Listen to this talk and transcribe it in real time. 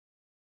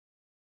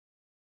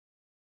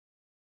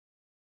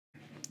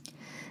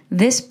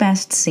This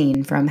best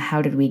scene from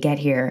How Did We Get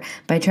Here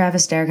by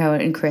Travis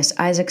Darkow and Chris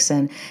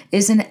Isaacson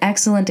is an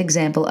excellent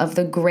example of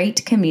the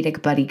great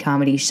comedic buddy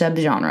comedy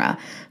subgenre.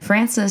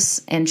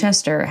 Francis and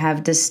Chester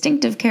have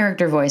distinctive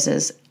character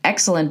voices,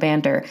 excellent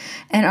banter,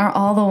 and are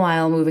all the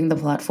while moving the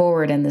plot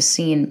forward in the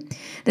scene.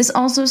 This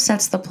also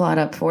sets the plot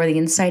up for the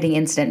inciting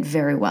incident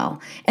very well,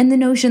 and the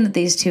notion that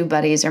these two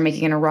buddies are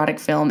making an erotic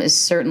film is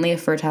certainly a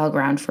fertile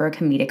ground for a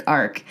comedic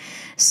arc.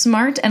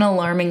 Smart and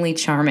alarmingly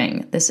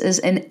charming, this is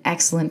an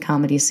excellent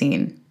comedy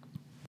scene.